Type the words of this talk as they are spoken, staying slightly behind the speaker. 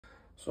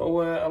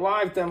So a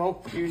live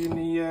demo using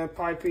the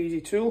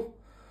pipeEASY tool.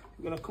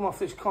 We're going to come off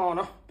this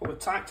corner, but we're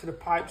tight to the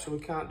pipe so we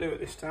can't do it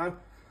this time.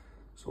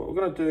 So what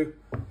we're going to do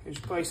is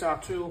place our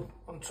tool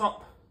on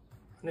top,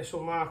 and this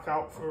will mark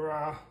out for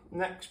our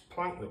next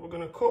plank that we're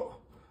going to cut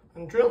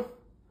and drill.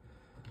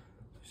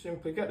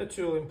 Simply get the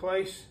tool in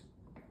place,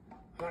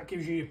 and that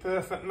gives you your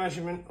perfect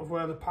measurement of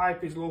where the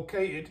pipe is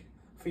located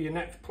for your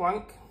next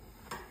plank.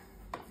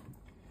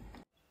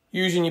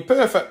 Using your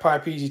perfect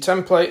pipeEASY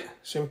template,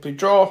 simply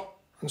draw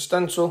and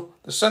stencil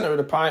the centre of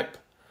the pipe,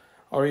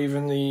 or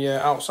even the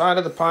outside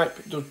of the pipe.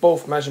 It does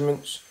both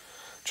measurements.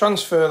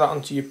 Transfer that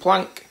onto your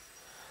plank,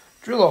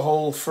 drill a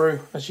hole through,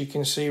 as you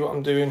can see what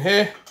I'm doing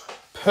here.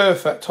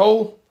 Perfect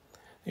hole.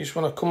 You just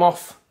want to come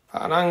off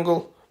at an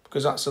angle,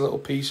 because that's a little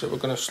piece that we're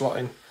going to slot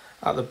in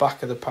at the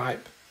back of the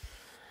pipe.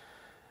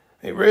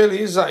 It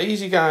really is that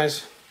easy,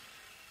 guys.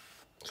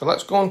 So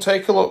let's go and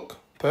take a look.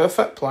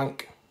 Perfect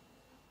plank.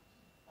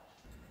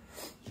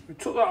 We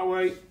took that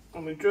away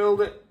and we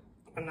drilled it,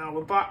 and now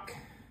we're back.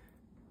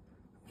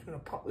 I'm just going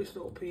to pop this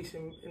little piece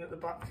in at the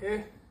back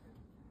here.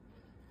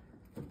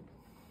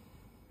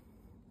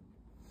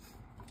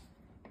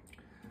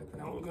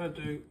 Now what we're going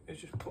to do is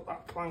just put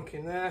that plank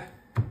in there.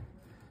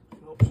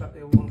 Upset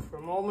the other one for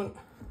a moment.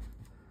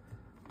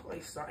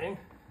 Place that in.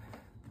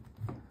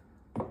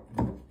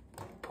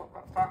 Pop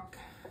that back.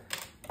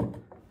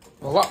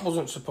 Well, that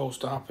wasn't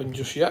supposed to happen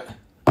just yet.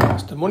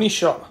 It's the money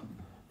shot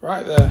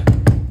right there.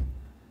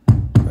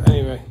 But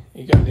anyway,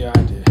 you get the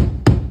idea.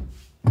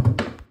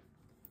 Without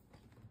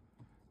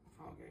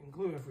getting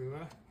glue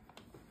everywhere.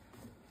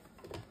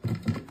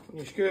 When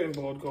your skirting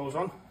board goes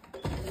on,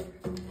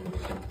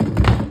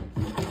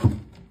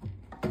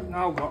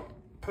 now got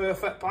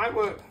perfect pipe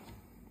work.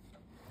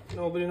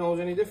 Nobody knows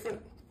any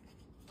different.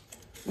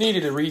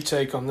 Needed a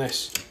retake on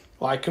this.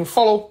 Like and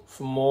follow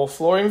for more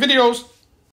flooring videos.